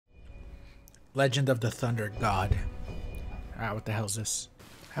Legend of the Thunder God. Alright, what the hell is this?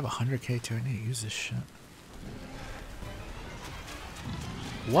 I have 100k too. I need to use this shit.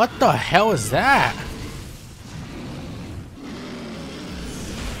 What the hell is that?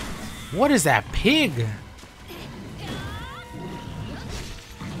 What is that pig?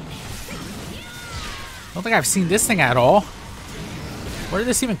 I don't think I've seen this thing at all. Where did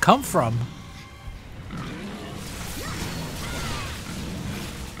this even come from?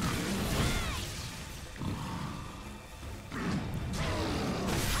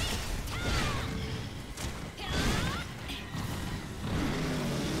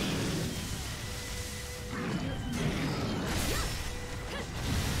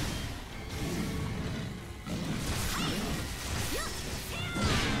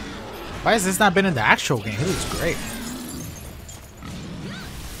 Why has this not been in the actual game? It was great.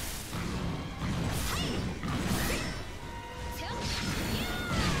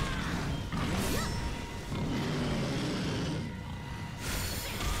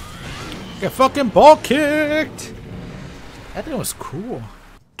 Get fucking ball kicked! That thing was cool.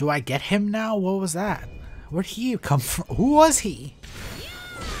 Do I get him now? What was that? Where'd he come from? Who was he?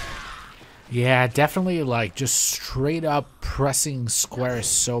 Yeah, definitely like just straight up pressing square is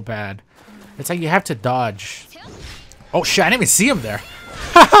so bad. It's like you have to dodge. Oh shit, I didn't even see him there.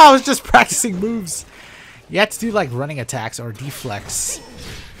 I was just practicing moves. You have to do like running attacks or deflex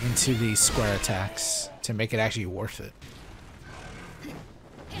into these square attacks to make it actually worth it.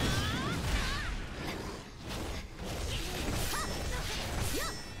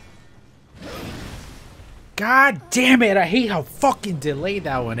 God damn it, I hate how fucking delayed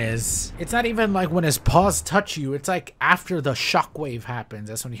that one is. It's not even like when his paws touch you, it's like after the shockwave happens.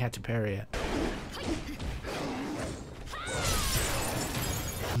 That's when you had to parry it.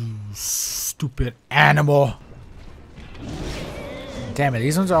 You stupid animal. Damn it,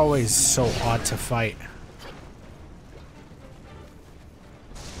 these ones are always so odd to fight.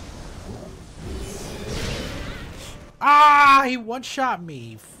 Ah, he one-shot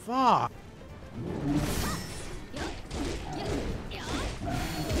me. Fuck.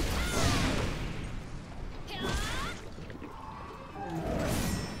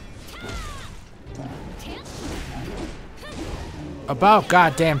 About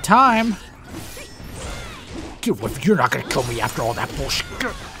goddamn time. You're not gonna kill me after all that bullshit.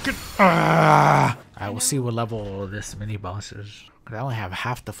 I will see what level this mini boss is. I only have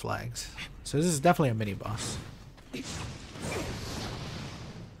half the flags, so this is definitely a mini boss.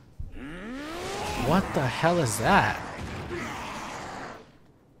 What the hell is that?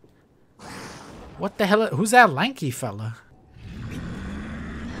 What the hell? Who's that lanky fella?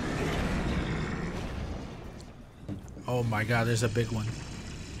 Oh my god, there's a big one.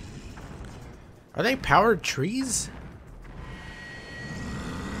 Are they powered trees?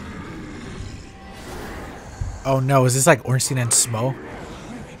 Oh no, is this like Ornstein and Smo?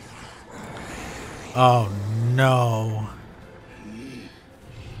 Oh no.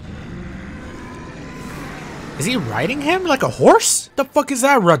 Is he riding him like a horse? The fuck is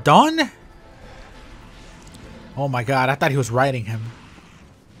that, Radon? Oh my god, I thought he was riding him.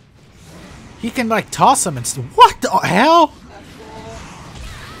 He can like toss him and stuff. What the hell?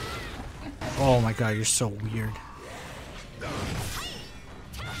 Oh my god, you're so weird.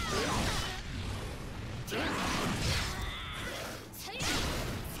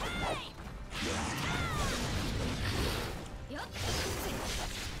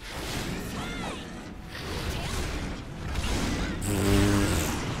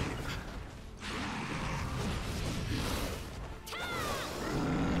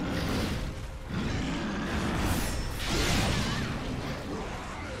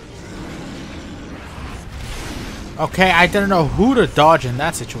 Okay, I didn't know who to dodge in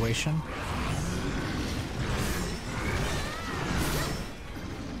that situation.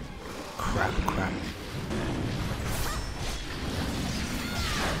 Crap, crap.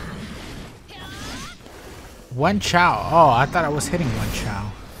 One Chow. Oh, I thought I was hitting One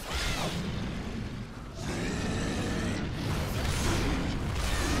Chow.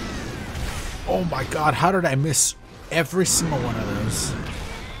 Oh my god, how did I miss every single one of those?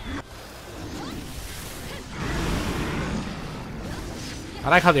 I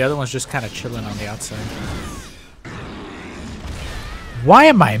like how the other one's just kind of chilling on the outside. Why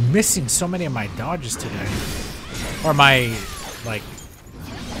am I missing so many of my dodges today? Or my, like,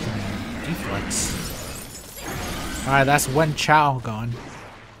 deflex. Alright, that's Wen Chao gone.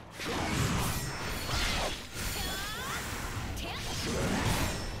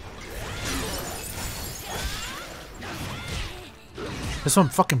 This one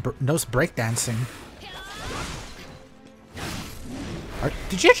fucking knows breakdancing.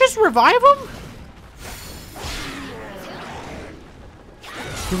 Did you just revive him?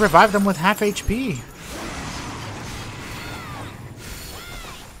 You revived him with half HP.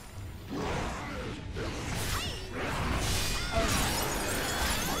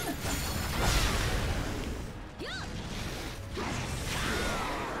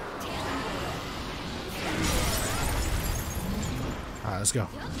 Alright, let's go.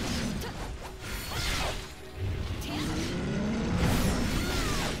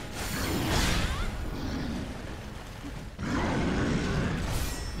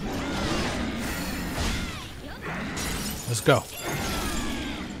 Let's go.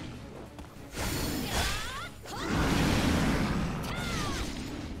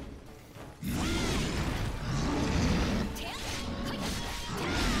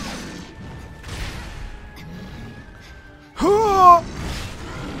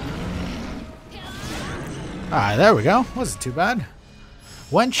 Alright, there we go. Wasn't too bad.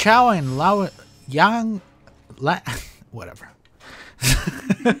 Wen Chao and Lao Yang whatever.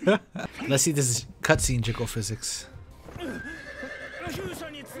 Let's see this cutscene jiggle physics.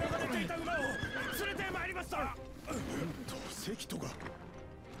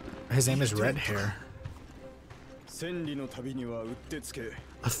 His name is Red Hair.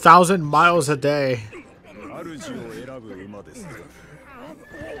 1,000 miles a day.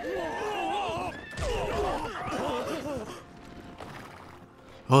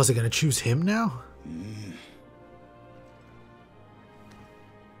 Oh, is it gonna choose him now?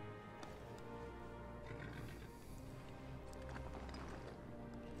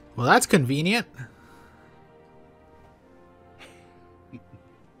 Well, that's convenient.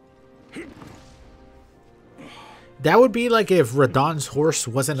 That would be like if Radon's horse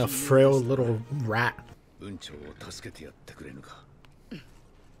wasn't a frail little rat.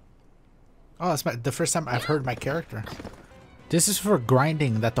 Oh, that's the first time I've heard my character. This is for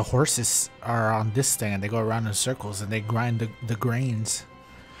grinding that the horses are on this thing and they go around in circles and they grind the grains.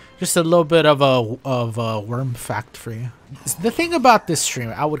 Just a little bit of a worm fact for you. The thing about this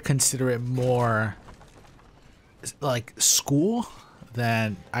stream, I would consider it more like school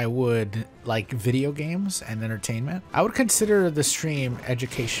than I would like video games and entertainment. I would consider the stream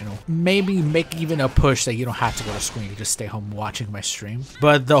educational. Maybe make even a push that you don't have to go to school, you just stay home watching my stream.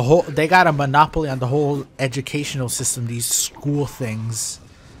 But they got a monopoly on the whole educational system, these school things.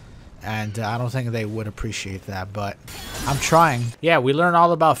 And I don't think they would appreciate that, but I'm trying. Yeah, we learn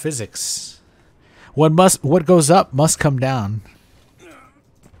all about physics. What goes up must come down.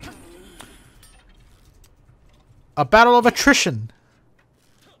 A battle of attrition.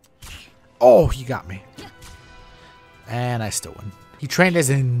 Oh, he got me. And I still win. He trained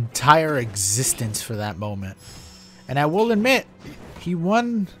his entire existence for that moment. And I will admit, he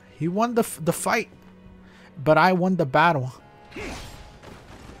won the fight. But I won the battle.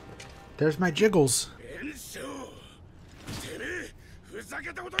 There's my jiggles.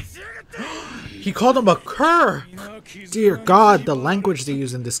 He called him a cur. Dear God, the language they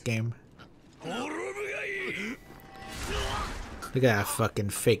use in this game. Look at that fucking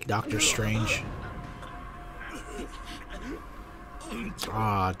fake Doctor Strange.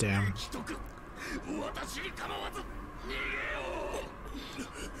 Aw, oh, damn.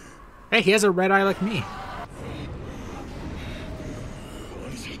 Hey, he has a red eye like me.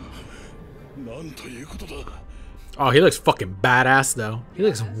 Oh, he looks fucking badass, though. He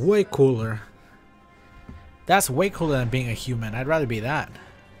looks way cooler. That's way cooler than being a human. I'd rather be that.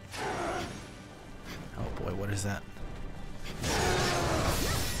 Oh boy, what is that?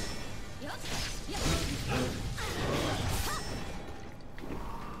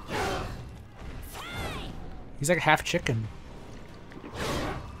 He's like half chicken.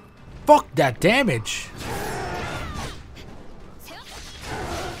 Fuck that damage!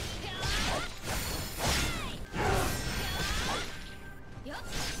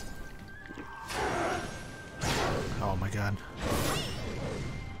 Oh my god.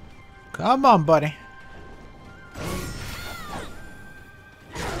 Come on, buddy.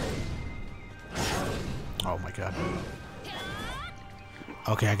 Oh my god.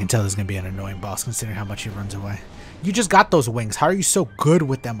 Okay, I can tell this is gonna be an annoying boss considering how much he runs away. You just got those wings. How are you so good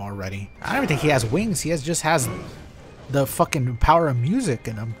with them already? I don't even think he has wings. He just has the fucking power of music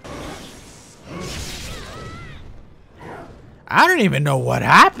in him. I don't even know what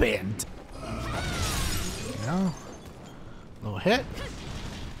happened. You know, little hit.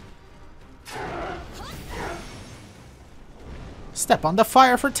 Step on the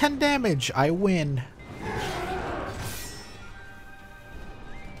fire for 10 damage. I win.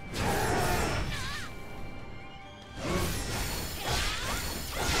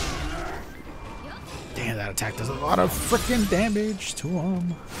 attack does a lot of freaking damage to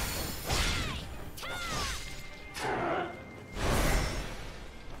him.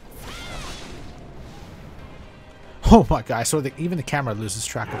 Oh my god, so even the camera loses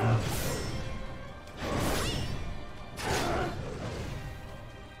track of him.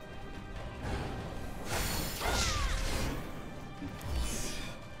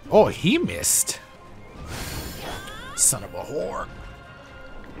 Oh, he missed. Son of a whore.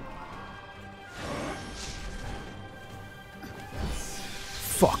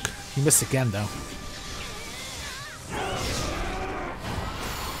 Fuck. He missed again, though.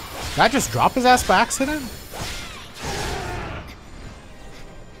 Did I just drop his ass by accident?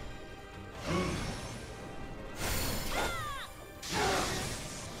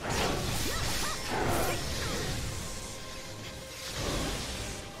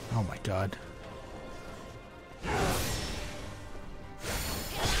 Oh my god.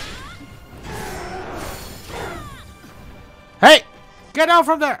 Hey! Get out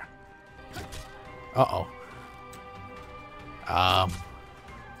from there! Uh-oh. Oh!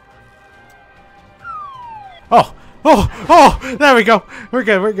 Oh! Oh! There we go! We're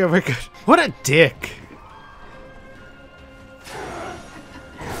good, we're good, we're good. What a dick.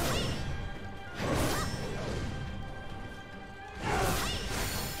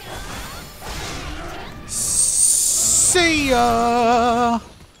 See ya!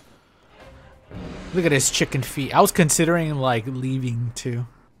 Look at his chicken feet. I was considering, like, leaving, too.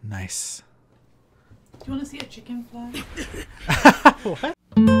 Nice. Do you want to see a chicken fly? What?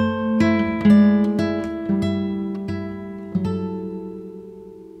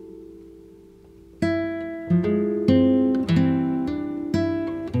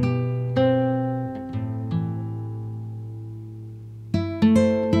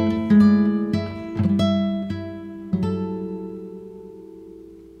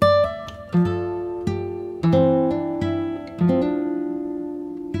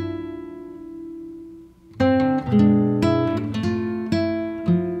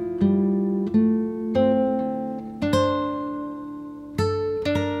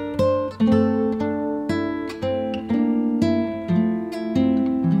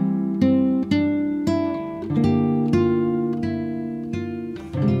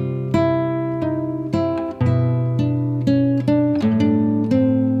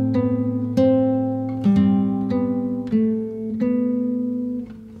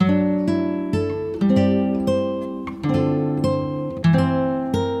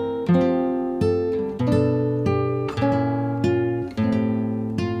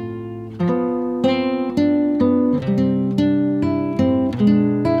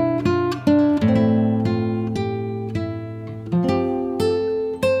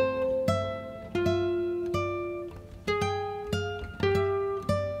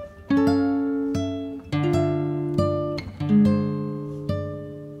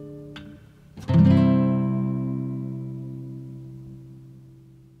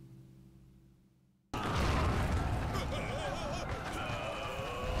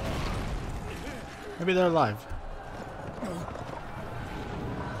 Maybe they're alive.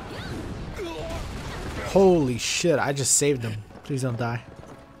 Holy shit, I just saved them. Please don't die.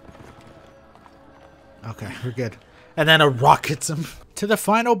 Okay, we're good. And then a rock hits him. To the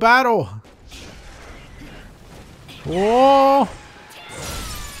final battle. Whoa!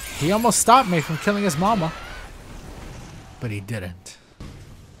 He almost stopped me from killing his mama. But he didn't.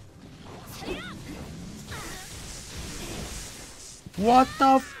 What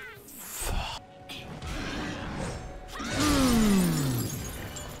the fuck?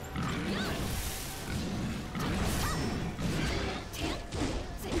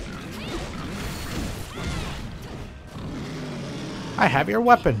 I have your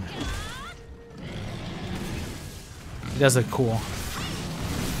weapon. He does look cool.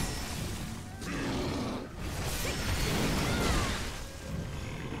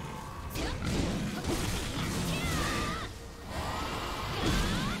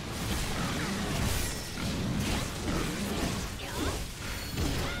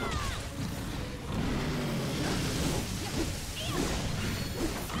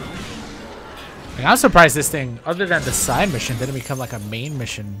 I'm surprised this thing, other than the side mission, didn't become like a main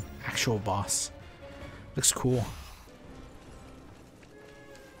mission actual boss. Looks cool.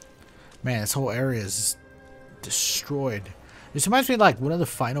 Man, this whole area is destroyed. This reminds me of like one of the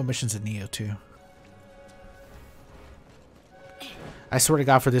final missions in Neo 2. I swear to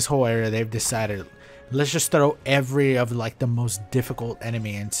God, for this whole area, they've decided, let's just throw every of like the most difficult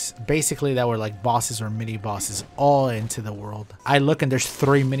enemy and basically that were like bosses or mini bosses all into the world. I look and there's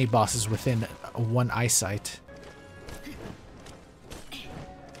 3 mini bosses within one eyesight.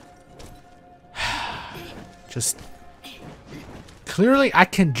 Just... Clearly, I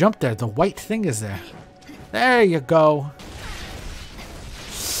can jump there. The white thing is there. There you go.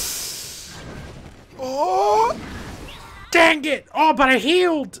 Oh! Dang it! Oh, but I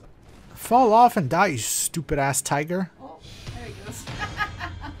healed! Fall off and die, you stupid ass tiger. Oh, there he goes.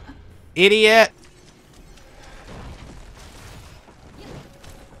 Idiot!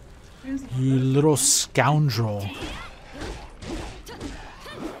 Where's the You little scoundrel.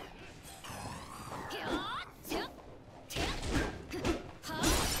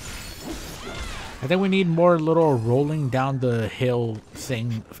 I think we need more little rolling down the hill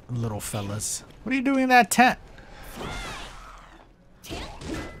thing, little fellas. What are you doing in that tent?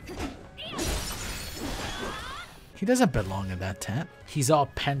 He doesn't belong in that tent. He's all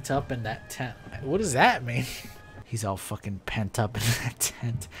pent up in that tent. What does that mean? He's all fucking pent up in that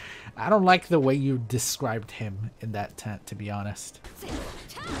tent. I don't like the way you described him in that tent, to be honest.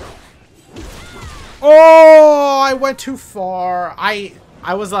 Oh, I went too far.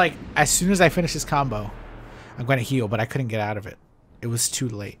 I was like, as soon as I finish this combo, I'm going to heal, but I couldn't get out of it. It was too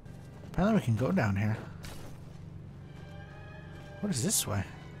late. Apparently we can go down here. What is this way?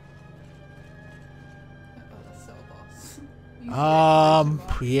 That's so boss.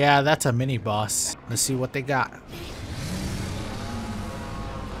 Yeah, that's a mini boss. Let's see what they got.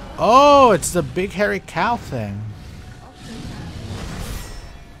 Oh, it's the big hairy cow thing.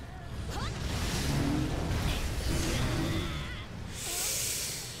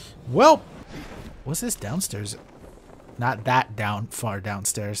 Well, what's this downstairs? Not that far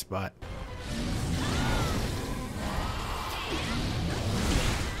downstairs, but...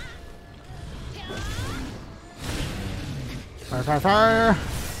 Fire, fire, fire!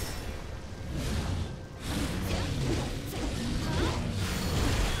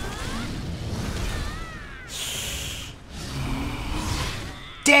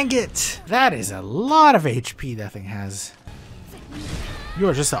 Dang it! That is a lot of HP that thing has. You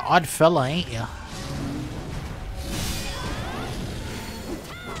are just an odd fella, ain't you?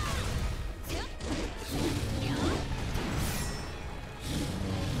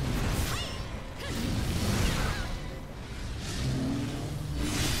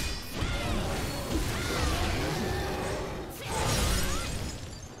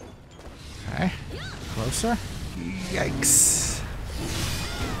 Okay, closer. Yikes.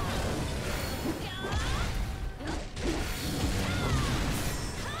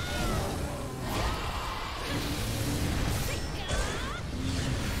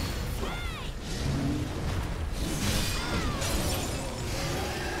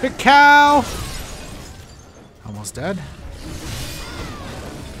 Big cow! Almost dead.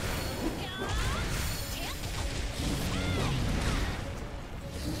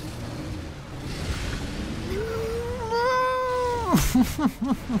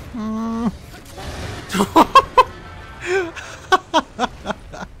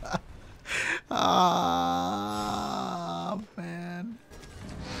 Ah, man.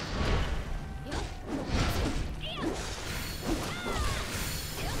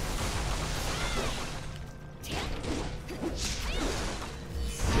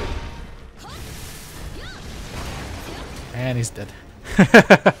 And he's dead.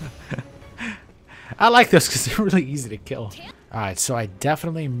 I like this because they're really easy to kill. Alright, so I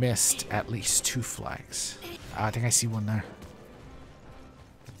definitely missed at least 2 flags. I think I see one there.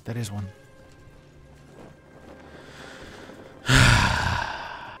 That is one.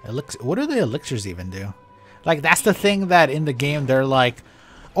 What do the elixirs even do? Like, that's the thing that in the game they're like,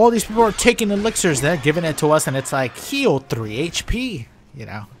 oh, these people are taking elixirs, they're giving it to us, and it's like, heal 3 HP, you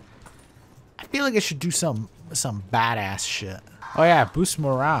know? I feel like it should do some badass shit. Oh yeah, boost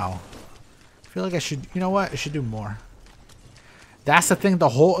morale. I feel like I should, you know what? I should do more. That's the thing,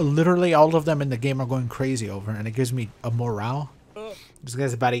 literally all of them in the game are going crazy over, and it gives me a morale. This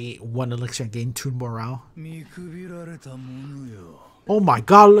guy's about to eat 1 elixir and gain 2 morale. Oh my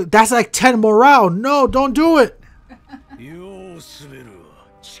god, look, that's like 10 morale. No, don't do it. You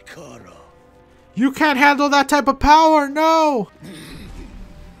can't handle that type of power, no.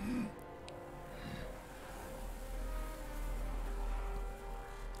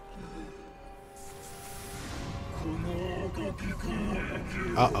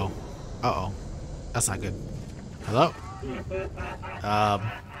 Uh-oh. Uh-oh. That's not good. Hello?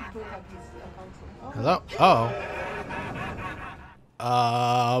 Hello? Uh-oh.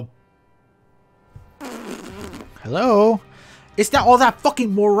 Hello? It's not all that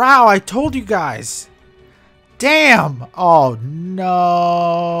fucking morale, I told you guys. Damn! Oh,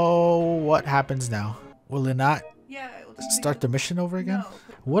 no. What happens now? Will it not start the mission over again? No.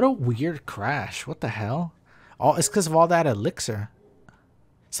 What a weird crash. What the hell? Oh, it's because of all that elixir.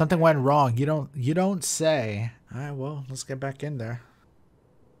 Something went wrong. You don't say. Alright, well, let's get back in there.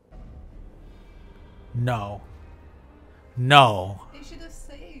 No. No. They should have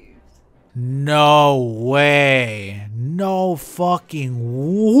saved. No way. No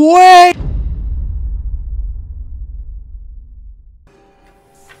fucking way.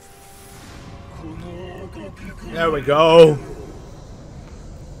 There we go.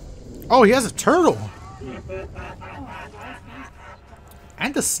 Oh, he has a turtle.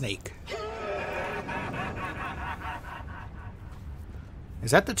 And a snake.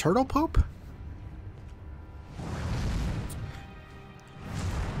 Is that the turtle poop?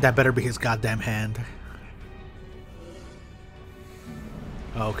 That better be his goddamn hand.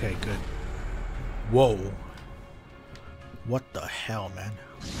 Okay, good. Whoa. What the hell, man?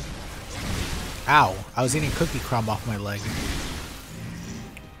 Ow. I was eating cookie crumb off my leg.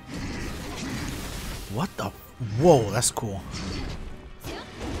 What the? Whoa, that's cool.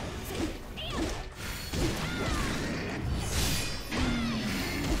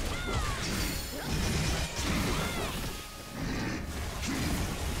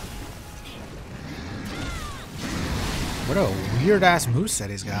 What a weird ass moveset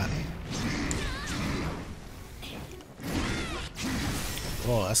he's got.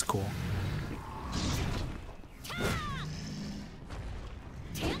 Oh, that's cool.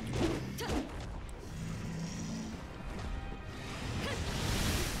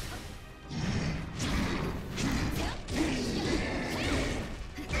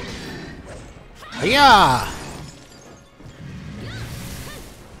 Yeah.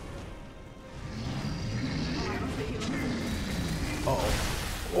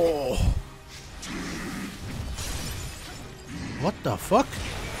 Oh. What the fuck?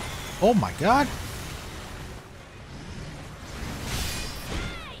 Oh my god.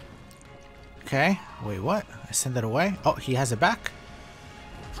 Okay. Wait, what? I send it away? Oh, he has it back?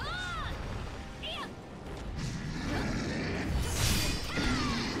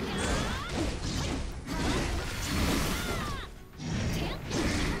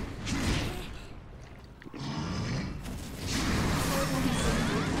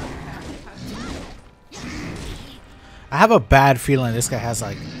 I have a bad feeling this guy has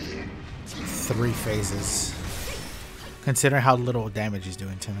like 3 phases, considering how little damage he's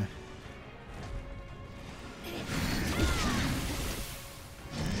doing to me.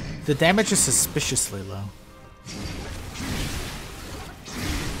 The damage is suspiciously low.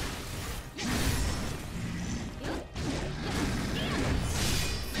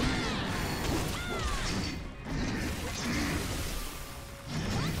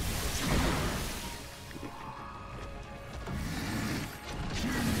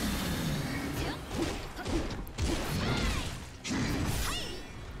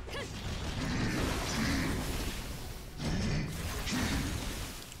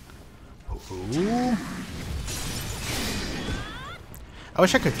 Ooh. I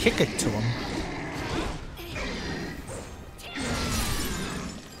wish I could kick it to him.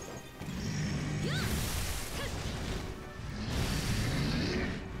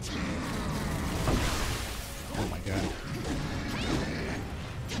 Oh my god.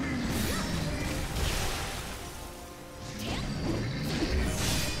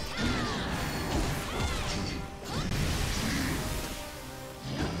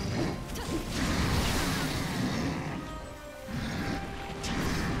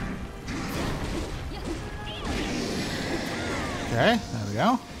 Okay, there we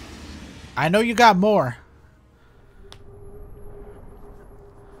go. I know you got more.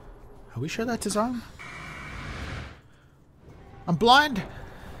 Are we sure that's his arm? I'm blind.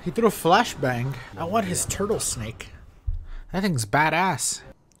 He threw a flashbang. I want his turtle snake. That thing's badass.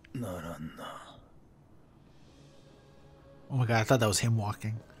 Oh my god, I thought that was him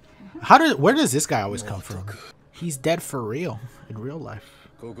walking. Where does this guy always come from? He's dead for real in real life.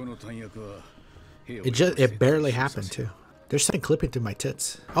 It barely happened too. There's something clipping through my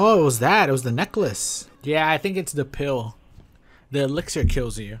tits. Oh, it was that. It was the necklace. Yeah, I think it's the pill. The elixir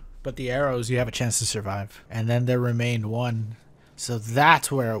kills you, but the arrows, you have a chance to survive. And then there remained one. So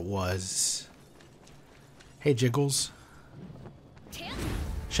that's where it was. Hey, Jiggles.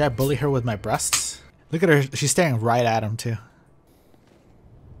 Should I bully her with my breasts? Look at her. She's staring right at him, too.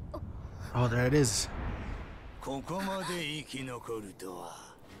 Oh, there it is.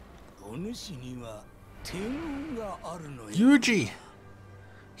 Yuji!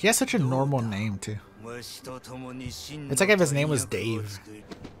 He has such a normal name, too. It's like if his name was Dave.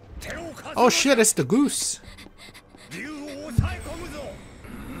 Oh shit, it's the goose!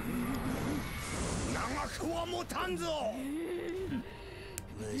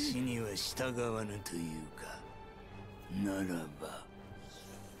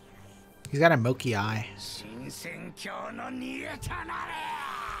 He's got a milky eye.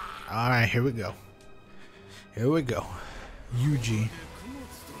 Alright, here we go. Here we go. Yuji.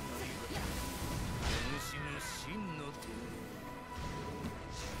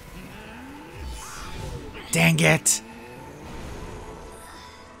 Dang it!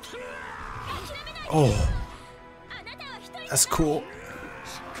 Oh. That's cool.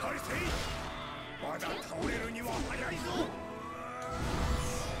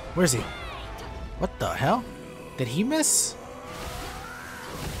 Where's he? What the hell? Did he miss?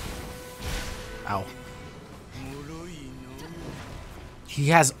 Ow. He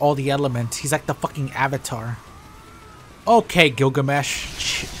has all the elements. He's like the fucking Avatar. Okay,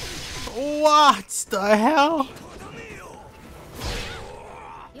 Gilgamesh. What the hell?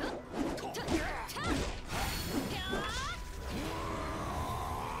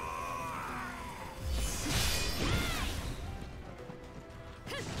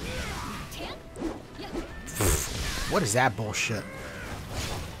 What is that bullshit?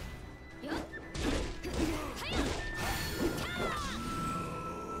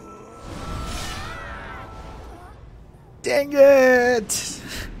 Dang it!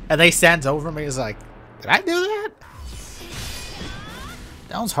 And they stands over me. Is like, did I do that?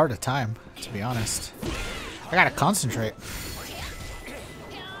 That one's hard to time, to be honest. I gotta concentrate.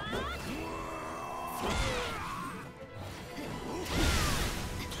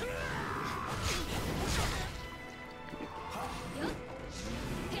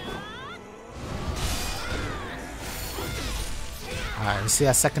 Alright, let's see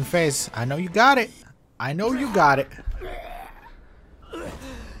that second phase. I know you got it. I know you got it.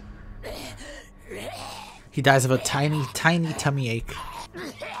 He dies of a tiny, tiny tummy ache.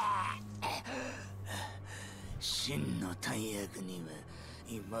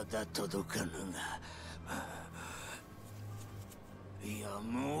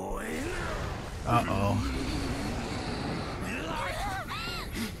 Uh-oh.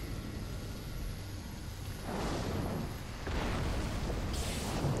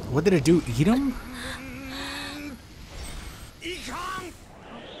 What did it do? Eat him?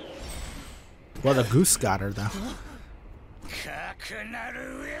 Well, the goose got her, though.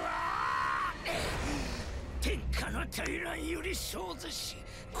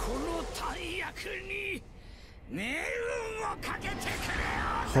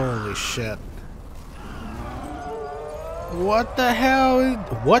 Holy shit. What the hell?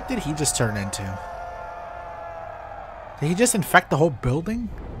 What did he just turn into? Did he just infect the whole building?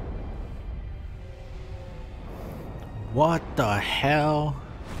 What the hell?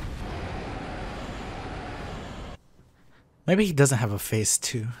 Maybe he doesn't have a face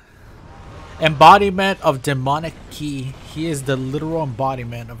too. Embodiment of demonic ki. He is the literal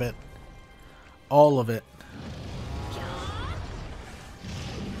embodiment of it. All of it.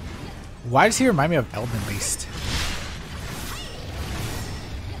 Why does he remind me of Elden Beast?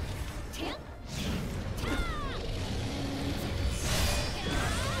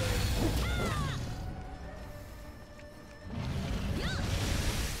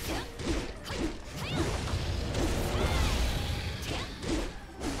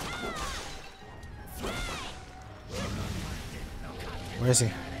 Where is he?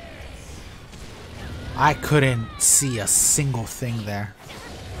 I couldn't see a single thing there.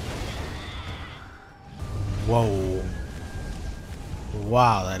 Whoa.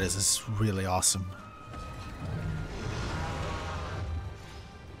 Wow, that is really awesome.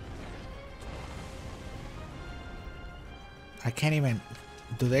 I can't even...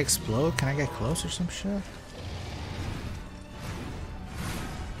 Do they explode? Can I get close or some shit?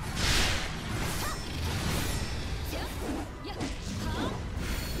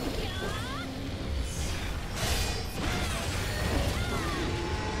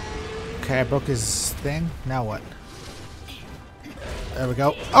 Okay, I broke his thing. Now what? There we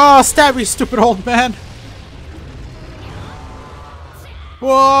go. Oh, stab me, stupid old man!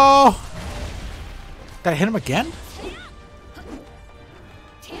 Whoa! Did I hit him again?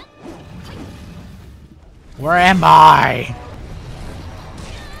 Where am I?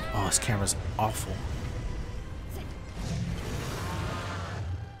 Oh, this camera's awful.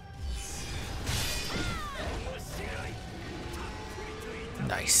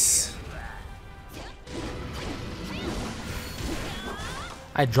 Nice.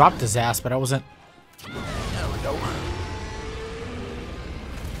 I dropped his ass, but I wasn't... There we go.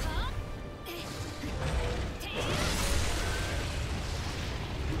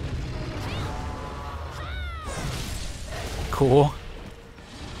 Cool.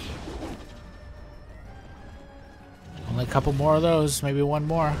 Only a couple more of those, maybe one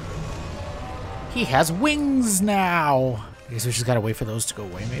more. He has wings now! I guess we just gotta wait for those to go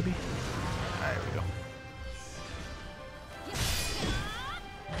away, maybe?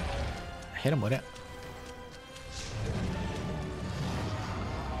 Hit him with it.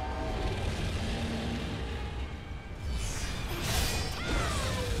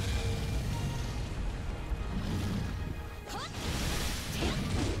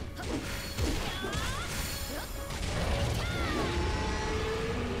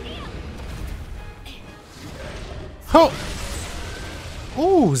 Oh!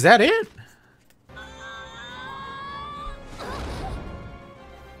 Ooh, is that it?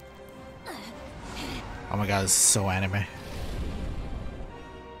 Oh my god, this is so anime.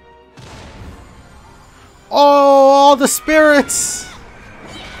 Oh, all the spirits!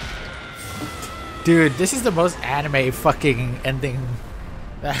 Dude, this is the most anime fucking ending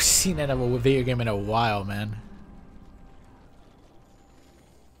that I've seen in a video game in a while, man.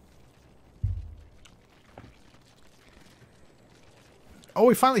 Oh,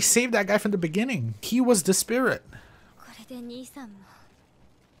 we finally saved that guy from the beginning. He was the spirit.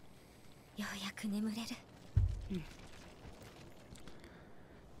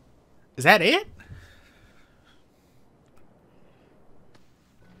 Is that it?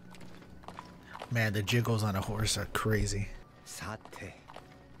 Man, the jiggles on a horse are crazy.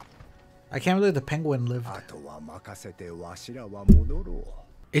 I can't believe the penguin lived.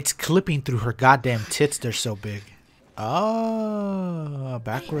 It's clipping through her goddamn tits, they're so big. Oh,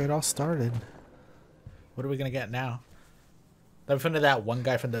 back where it all started. What are we gonna get now? Then we find that one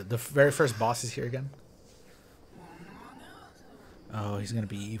guy from the very first boss is here again. Oh, he's gonna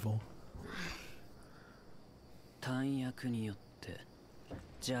be evil.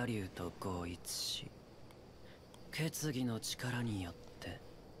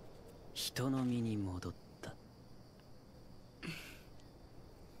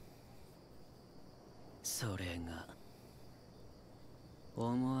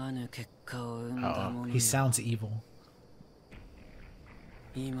 Oh, he sounds evil.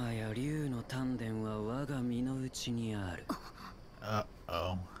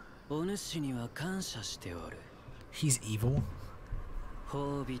 Uh-oh. He's evil?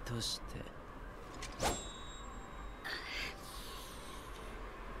 Oh,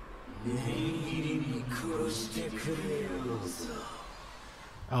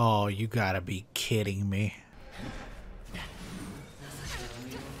 you gotta be kidding me.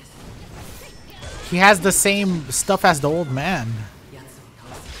 He has the same stuff as the old man.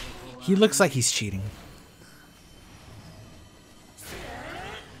 He looks like he's cheating.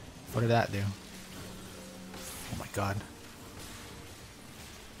 What did that do? Oh my god.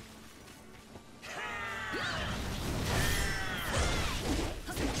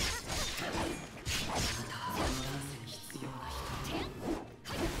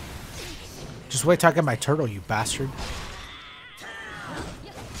 Just wait till I get my turtle, you bastard.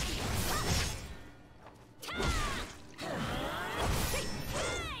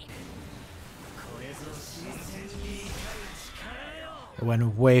 It went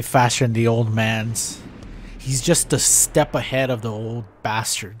way faster than the old man's. He's just a step ahead of the old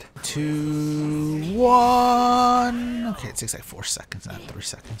bastard. 2, 1. Okay, it takes like 4 seconds, not 3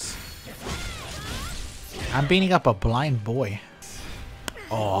 seconds. I'm beating up a blind boy.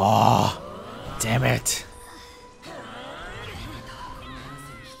 Oh, damn it.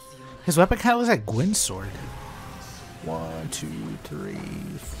 His weapon kind of looks like Gwyn's sword. 1, 2, 3,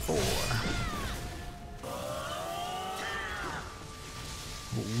 4.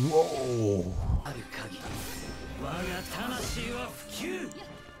 Whoa.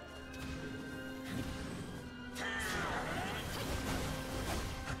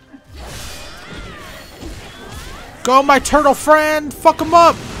 Go, my turtle friend! Fuck him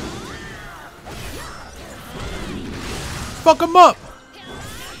up! Fuck him up!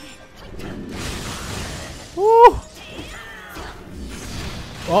 Woo!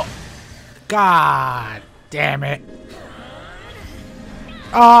 Oh, god damn it!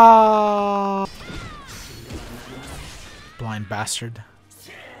 Ah! Blind bastard.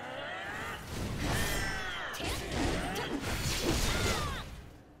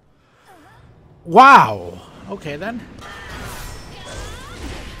 Wow! Okay then.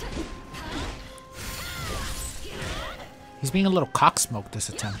 He's being a little cocksmoked this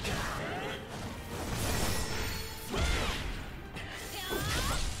attempt.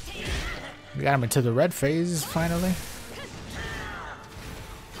 We got him into the red phase finally.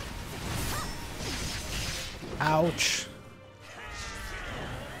 Ouch.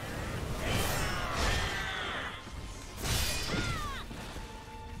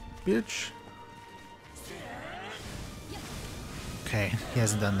 Bitch. Okay, he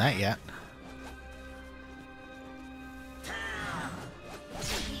hasn't done that yet.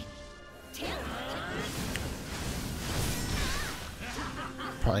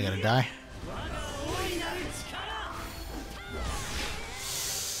 Probably gonna die.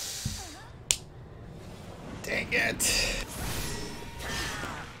 it.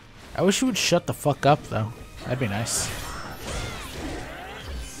 I wish you would shut the fuck up, though. That'd be nice.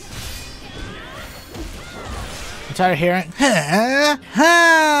 I'm tired of hearing. Ha,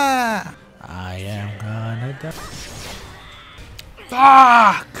 ha. I am gonna die.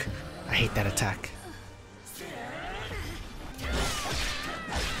 Fuck! I hate that attack.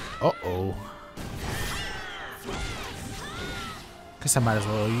 Uh-oh. Guess I might as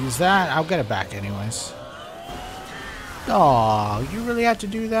well use that. I'll get it back anyways. Oh, you really have to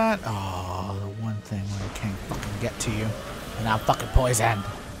do that? Oh, the one thing where I can't fucking get to you. And I'm fucking poisoned.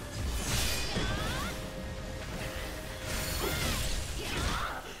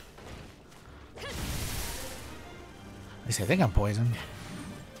 At least I think I'm poisoned.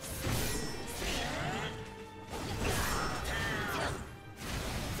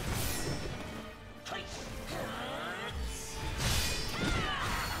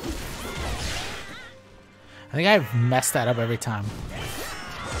 I think I've messed that up every time.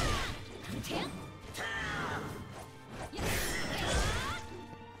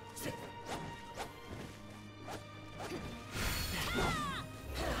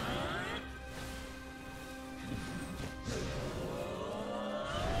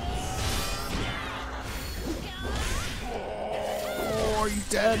 Oh, are you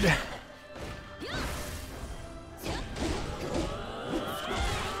dead?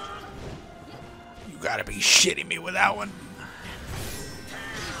 Gotta be shitting me with that one.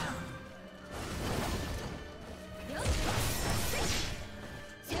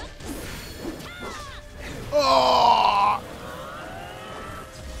 Oh!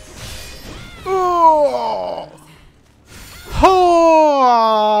 Oh!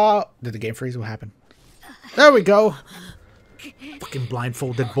 Oh! Did the game freeze? What happened? There we go. Fucking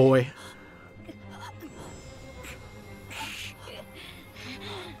blindfolded boy.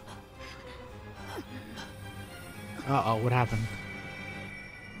 Uh-oh, what happened?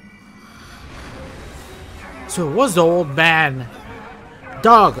 So it was the old man.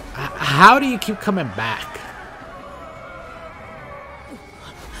 Dog, how do you keep coming back?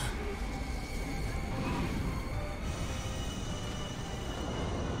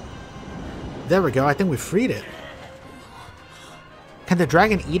 There we go, I think we freed it. Can the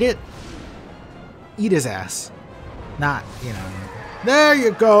dragon eat it? Eat his ass. Not, you know. There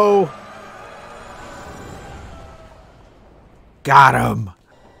you go! Got him!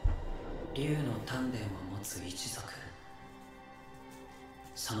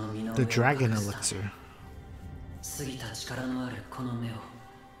 The dragon elixir.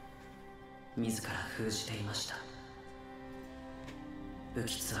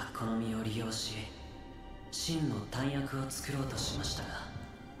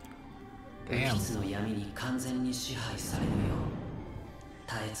 Damn.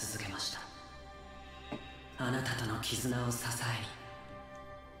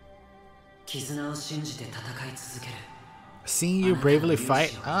 Seeing you bravely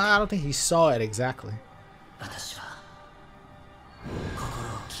fight? I don't think he saw it exactly.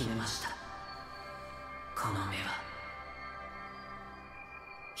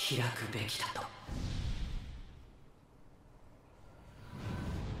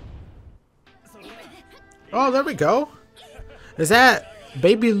 Oh, there we go. Is that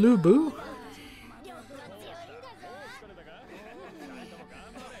Baby Lu Bu?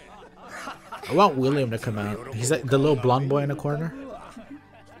 I want William to come out. He's like the little blonde boy in the corner.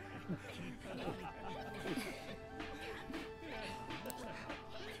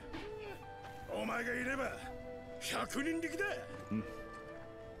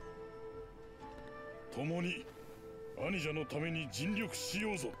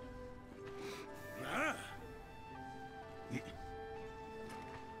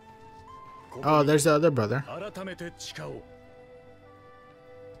 Oh, there's the other brother.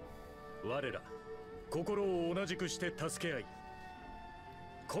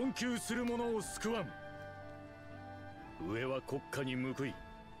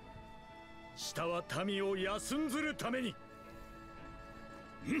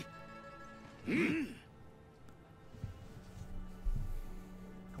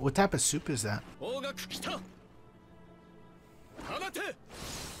 What type of soup is that?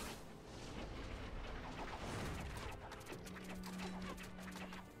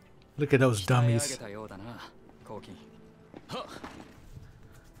 Look at those dummies.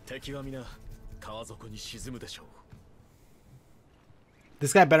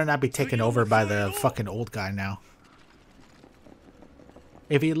 This guy better not be taken over by the fucking old guy now.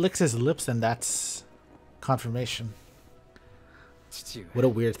 If he licks his lips, then that's confirmation. What a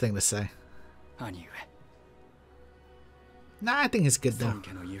weird thing to say. Nah, I think it's good though.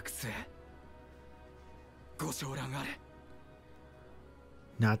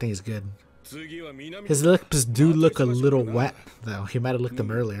 No, I think he's good. His lips do look a little wet, though. He might have licked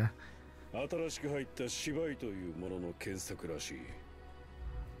them earlier.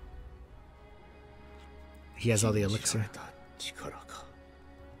 He has all the elixir.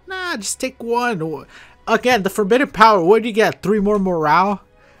 Nah, just take one. Again, the forbidden power. What do you get? 3 more morale?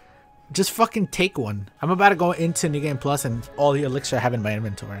 Just fucking take one. I'm about to go into New Game Plus and all the elixir I have in my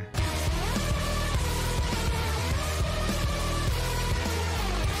inventory.